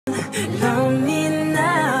Love me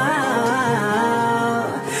now,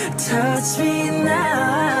 touch me now,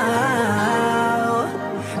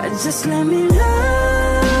 just let me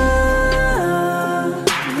love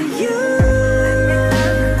you,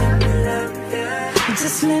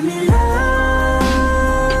 just let me love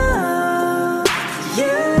you.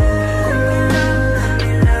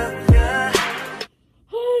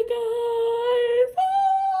 Hi guys!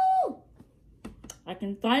 Oh! I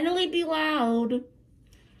can finally be loud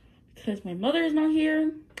because my mother is not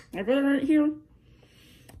here, my brother aren't here,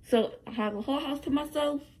 so I have the whole house to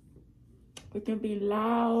myself. I can be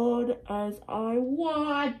loud as I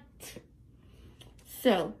want.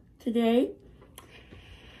 So today,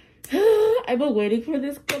 I've been waiting for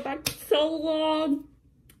this to come back so long.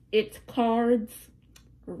 It's Cards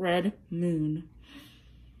Red Moon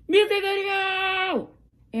music video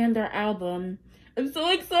and their album. I'm so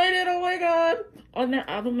excited, oh my god. On their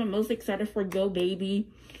album, I'm most excited for Go Baby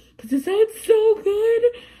because it sounds so good.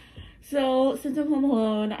 So since I'm home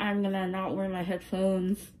alone, I'm gonna not wear my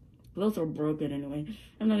headphones. Those are broken anyway.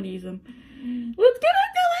 I'm not gonna use them. Let's get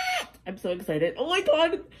into it! I'm so excited. Oh my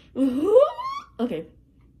god. Okay.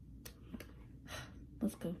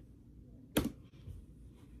 Let's go.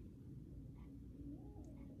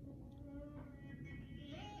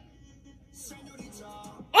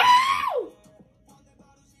 Oh!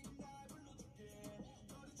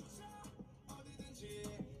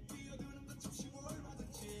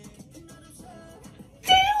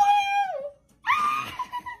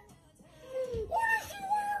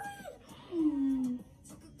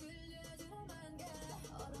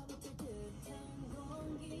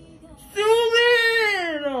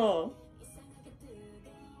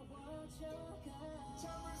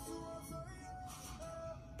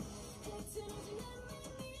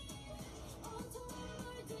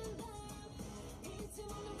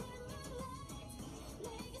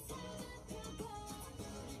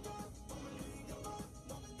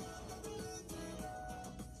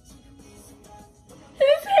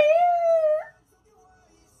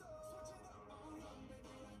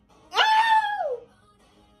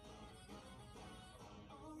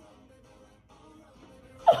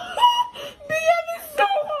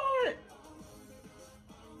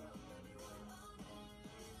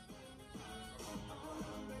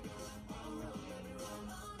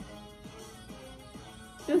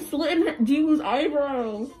 Just slitting Jiwoo's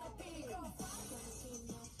eyebrow.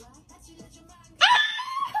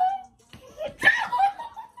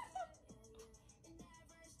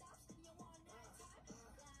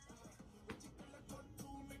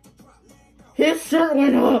 His shirt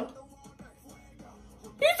went up.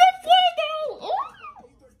 He's a fuego.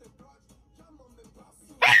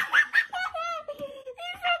 He's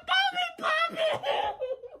a poppy.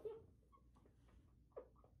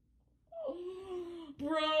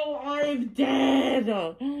 Bro, I'm dead.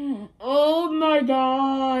 Oh my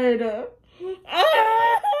god. He's a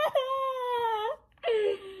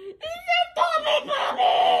poppy.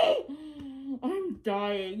 I'm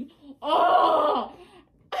dying. Oh.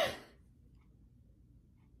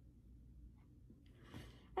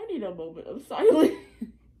 I need a moment of silence.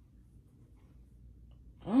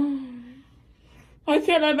 I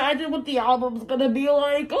can't imagine what the album's gonna be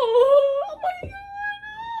like. Oh my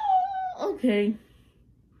god. Okay.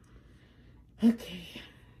 Okay.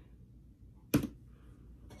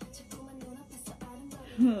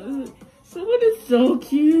 Someone is so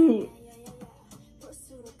cute.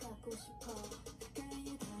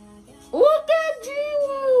 Look at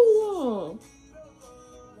Jiwoo.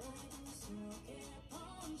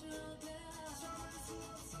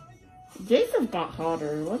 Jason got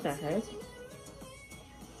hotter. What the heck?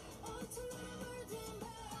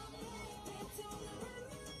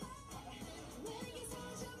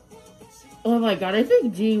 Oh my god, I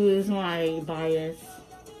think Jiwoo is my bias.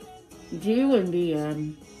 Jiwoo and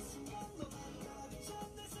BM.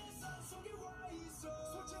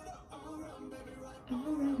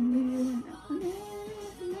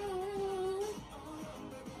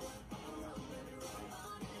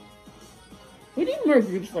 We need more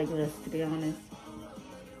groups like this, to be honest.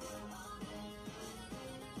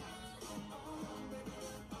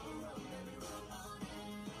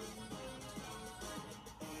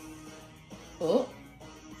 Oh,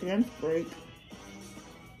 dance break.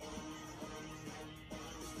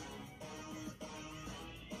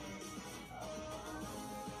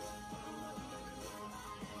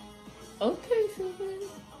 Okay, Sylvan.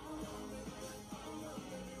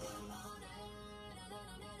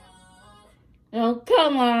 Oh,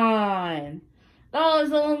 come on. That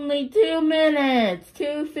was only 2 minutes.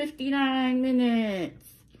 2:59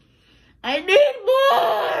 minutes. I need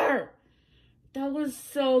more. That was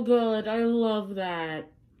so good. I love that.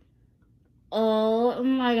 Oh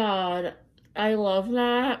my god. I love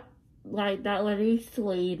that. Like, that literally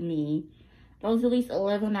slayed me. That was at least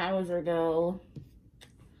 11 hours ago.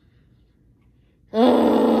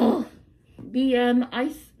 Oh, BM,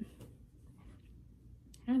 I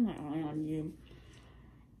have my eye on you.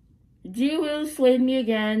 Jiwoo slayed me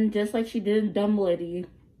again, just like she did in Dumb Lady.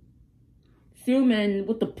 Sumin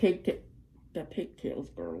with the pigtails,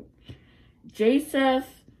 girl. Jaseph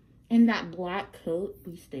in that black coat,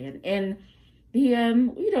 we stand. And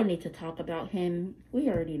BM, we don't need to talk about him. We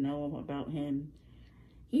already know about him.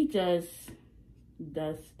 He just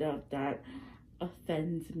does stuff that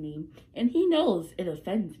offends me. And he knows it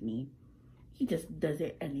offends me. He just does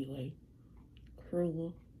it anyway.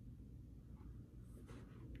 Cruel.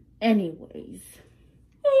 Anyways.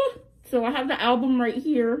 So I have the album right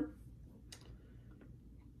here.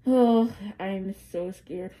 Oh, I'm so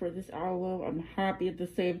scared for this album. I'm happy at the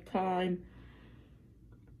same time.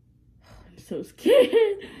 I'm so scared.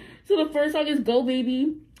 So the first song is Go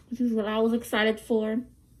Baby, which is what I was excited for.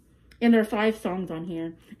 And there are 5 songs on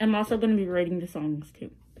here. I'm also going to be rating the songs too.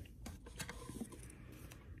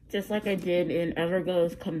 Just like I did in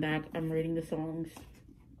Evergo's Comeback, I'm rating the songs.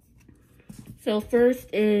 So first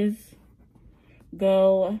is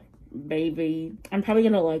Go Baby. I'm probably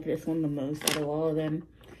going to like this one the most out of all of them.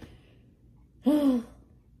 I'm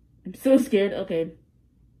so scared. Okay.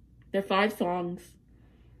 There are 5 songs.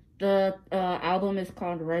 The album is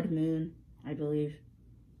called Red Moon, I believe.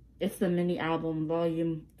 It's the mini album,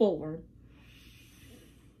 volume 4.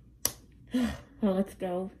 Well, let's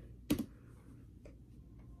go.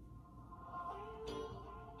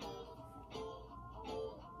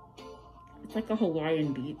 It's like a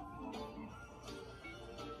Hawaiian beat.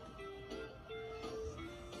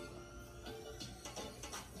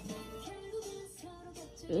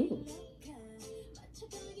 Ooh.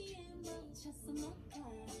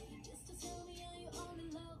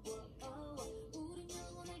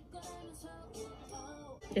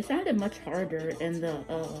 It sounded much harder in the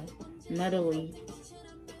medley.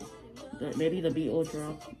 Maybe the beat will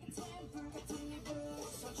drop.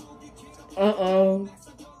 Uh-oh.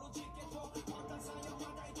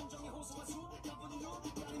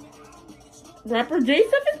 Rapper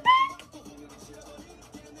Jaseph is back?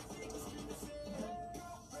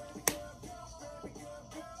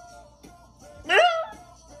 Ah!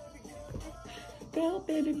 Go,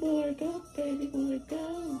 baby boy, go, baby boy,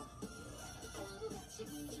 go.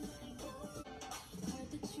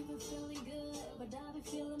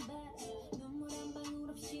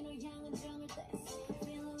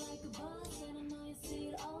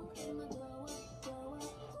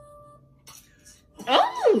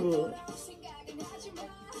 Oh!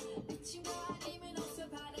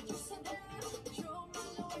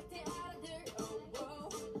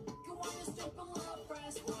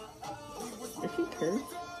 Did she curse?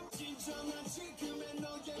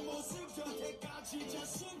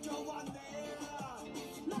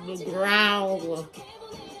 The growl.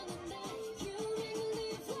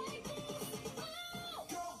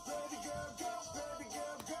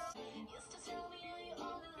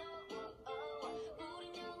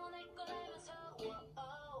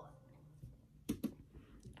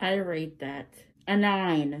 I rate that a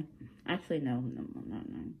 9. Actually, no, not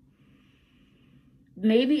 9.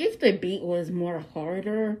 Maybe if the beat was more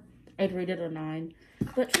harder, I'd rate it a 9.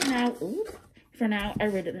 But for now, I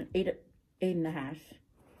rate it an 8.5.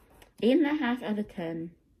 8.5 out of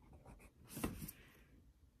 10.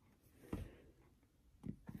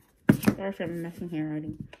 Sorry for messing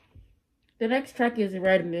handwriting. The next track is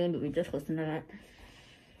Red Moon, but we just listened to that.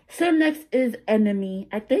 So next is Enemy.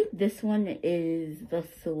 I think this one is the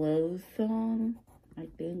slow song. I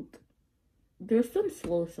think. There's some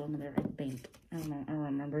slow song there, I think. I don't know. I don't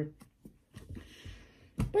remember.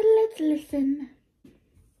 But let's listen.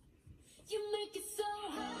 You make it so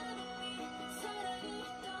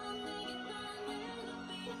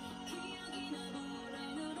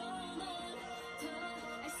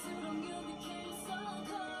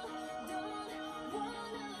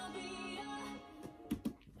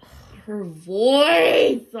her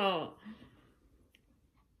voice.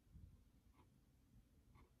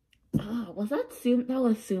 Was that Sumin? That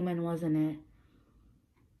was Sumin, wasn't it?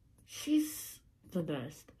 She's the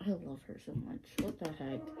best. I love her so much. What the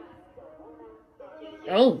heck?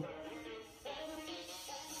 Oh.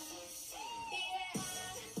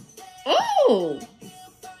 Oh!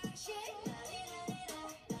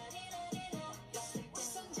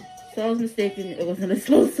 So I was mistaken. It wasn't a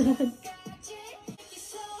slow song.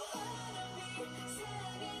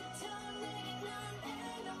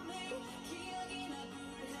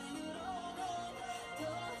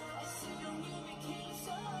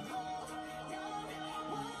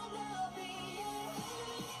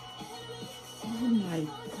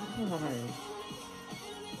 God.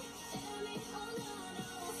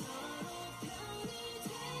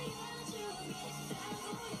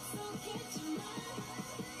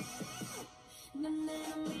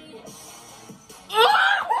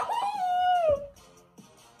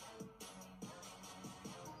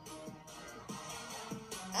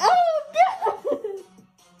 Oh no!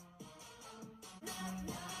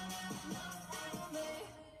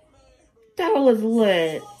 That was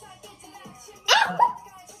lit.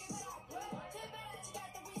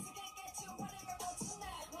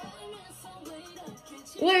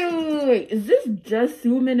 Wait. Is this just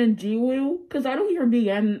Sumin and Jiwoo? Because I don't hear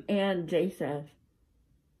BM and J-Seth.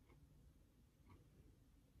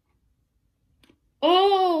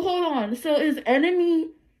 Oh, hold on. So is Enemy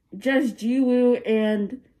just Jiwoo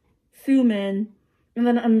and Sumin, and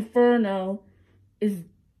then Inferno is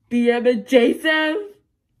BM and J-Seth?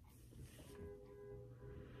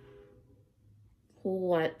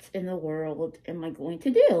 What in the world am I going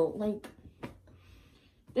to do? Like,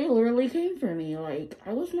 they literally came for me. Like,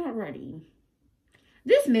 I was not ready.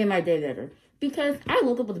 This made my day better because I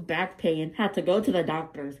woke up with back pain, had to go to the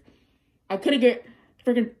doctors. I couldn't get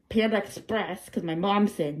freaking Panda Express because my mom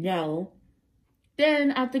said no.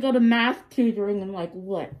 Then I have to go to math tutoring. I'm like,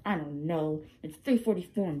 what? I don't know. It's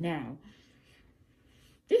 3:44 now.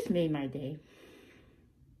 This made my day.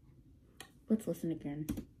 Let's listen again.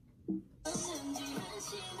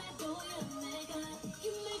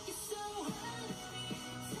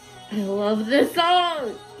 I love this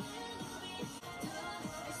song.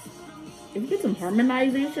 Did we get some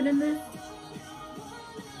harmonization in this?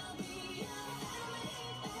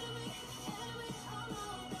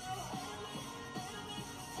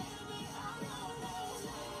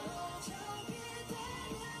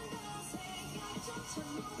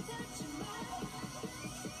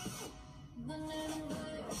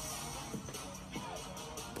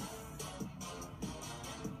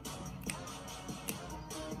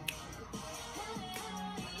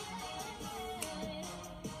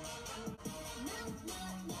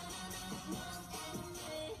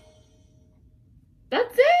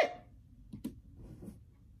 That's it?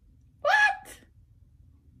 What?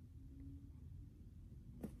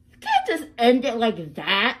 You can't just end it like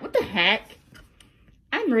that. What the heck?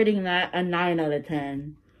 I'm rating that a 9 out of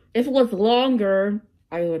 10. If it was longer,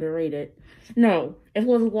 I would rate it. No, if it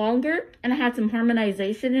was longer and it had some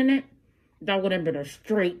harmonization in it, that would have been a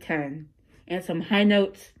straight 10. And some high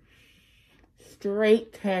notes,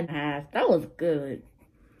 straight 10.5. That was good.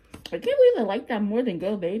 I can't believe I like that more than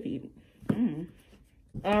Go Baby.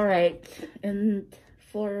 All right, and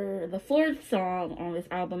for the fourth song on this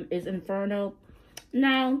album is Inferno.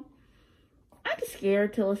 Now, I'm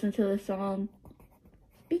scared to listen to this song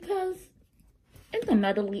because in the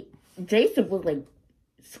medley, Jason was like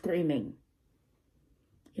screaming,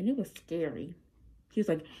 and it was scary. He was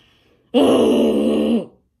like,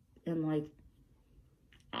 oh, and like,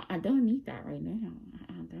 I don't need that right now.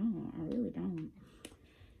 I really don't.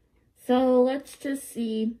 So let's just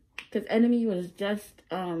see. Because Enemy was just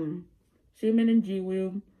Sumin and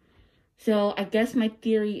Jiwoo. So I guess my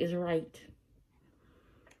theory is right.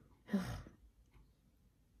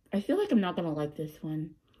 I feel like I'm not going to like this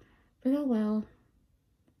one. But oh well.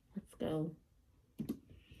 Let's go.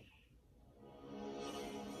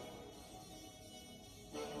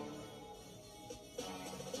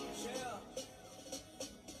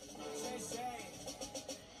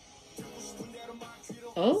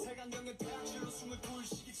 Oh?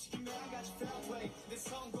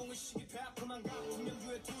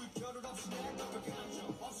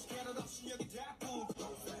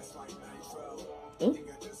 Oh.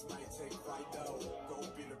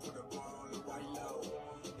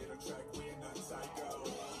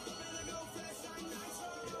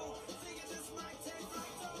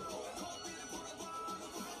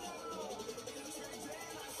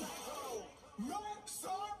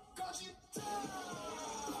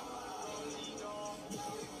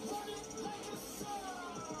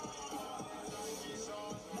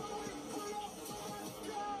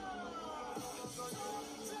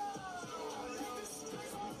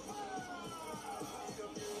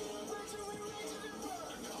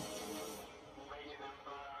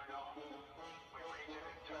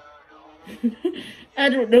 I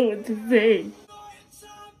don't know what to say.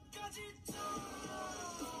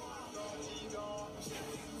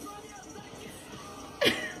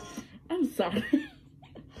 I'm sorry.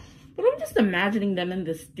 But I'm just imagining them in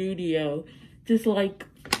the studio, just like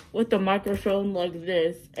with the microphone like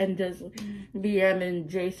this, and just BM and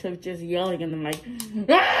Jason just yelling, and I'm like,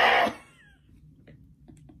 ah!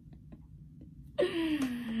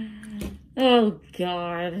 Oh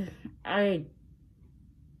God,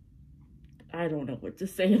 I don't know what to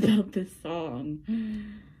say about this song.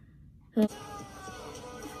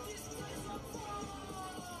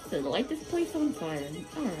 So light this place on fire.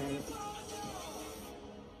 Alright.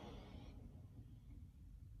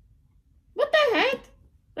 What the heck?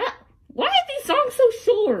 Why are these songs so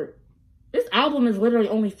short? This album is literally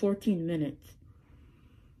only 14 minutes.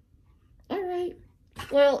 Alright.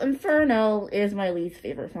 Well, Inferno is my least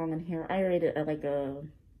favorite song in here. I rate it at like a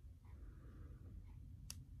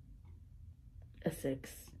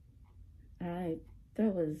 6. That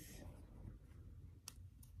was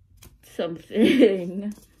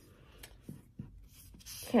something.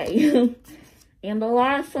 Okay. And the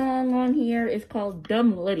last song on here is called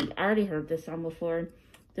Dumb Litty. I already heard this song before.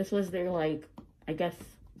 This was their, like, I guess,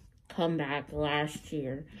 comeback last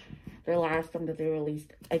year. Their last song that they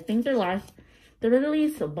released. I think they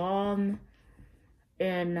released a bomb.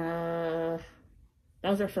 And, that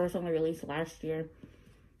was their first song they released last year.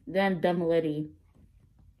 Then Dumb Litty.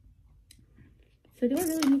 So do I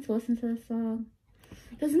really need to listen to this song?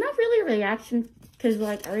 There's not really a reaction, because,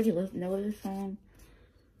 like, I already know this song.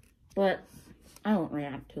 But I won't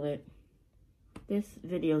react to it. This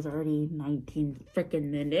video's already 19 freaking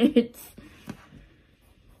minutes.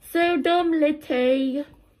 So, Dumb Litty.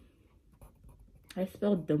 I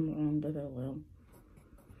spelled dumb wrong, but oh well.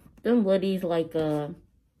 Dumb Litty's like a...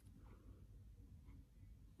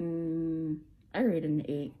 I rate it an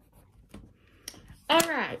 8.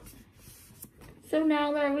 Alright. So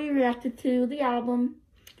now that we reacted to the album,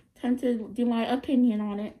 time to do my opinion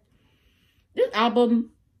on it. This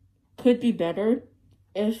album could be better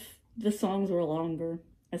if the songs were longer,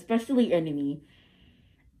 especially Enemy.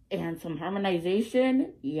 And some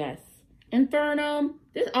harmonization, yes. Inferno,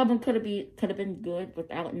 this album could have been good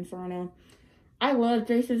without Inferno. I love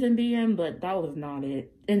Traces and BM, but that was not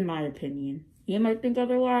it, in my opinion. You might think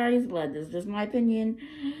otherwise, but this is just my opinion.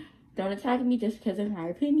 Don't attack me just because it's my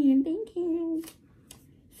opinion. Thank you.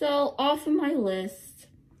 So, off of my list,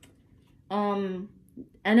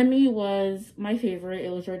 Enemy was my favorite.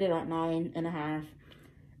 It was rated at 9.5.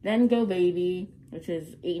 Then Go Baby, which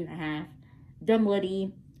is 8.5. Dumb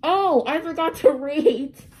Litty. Oh, I forgot to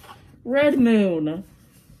rate Red Moon.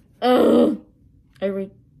 What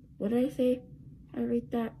did I say? I rate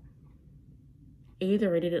that. I either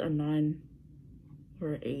rated it a 9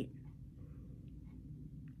 or an 8.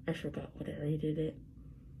 I forgot what I rated it.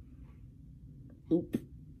 Oop.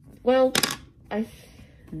 Well, I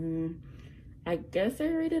guess I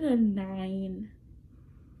rated a 9.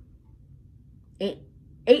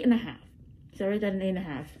 8.5. So I rated an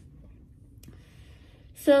 8.5.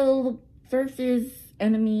 So first is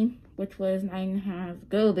Enemy, which was 9.5.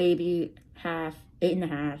 Go Baby, half,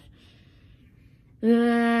 8.5.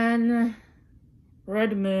 Then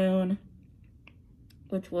Red Moon,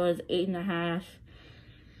 which was 8.5.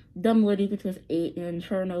 Dumb Litty, which was 8, and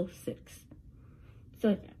Inferno 6.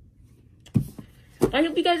 So I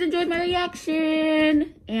hope you guys enjoyed my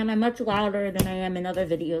reaction. And I'm much louder than I am in other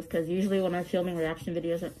videos, because usually when I'm filming reaction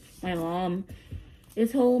videos, my mom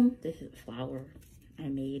is home. This is flour I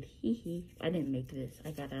made. Hee. I didn't make this.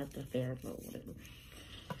 I got it at the fair, but whatever.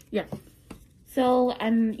 Yeah. So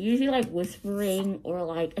I'm usually like whispering, or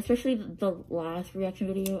like, especially the last reaction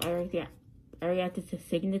video, I reacted to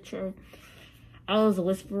Signature. I was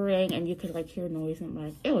whispering and you could like hear noise, and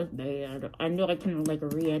like, it was bad. I knew I couldn't like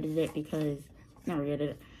re-edit it because, not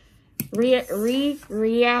re-edit it,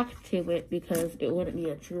 react to it because it wouldn't be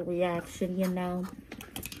a true reaction, you know.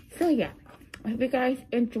 So yeah, I hope you guys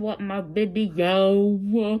enjoyed my video.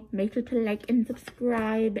 Make sure to like and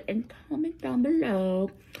subscribe and comment down below.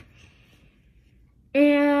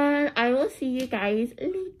 And I will see you guys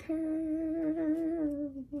later.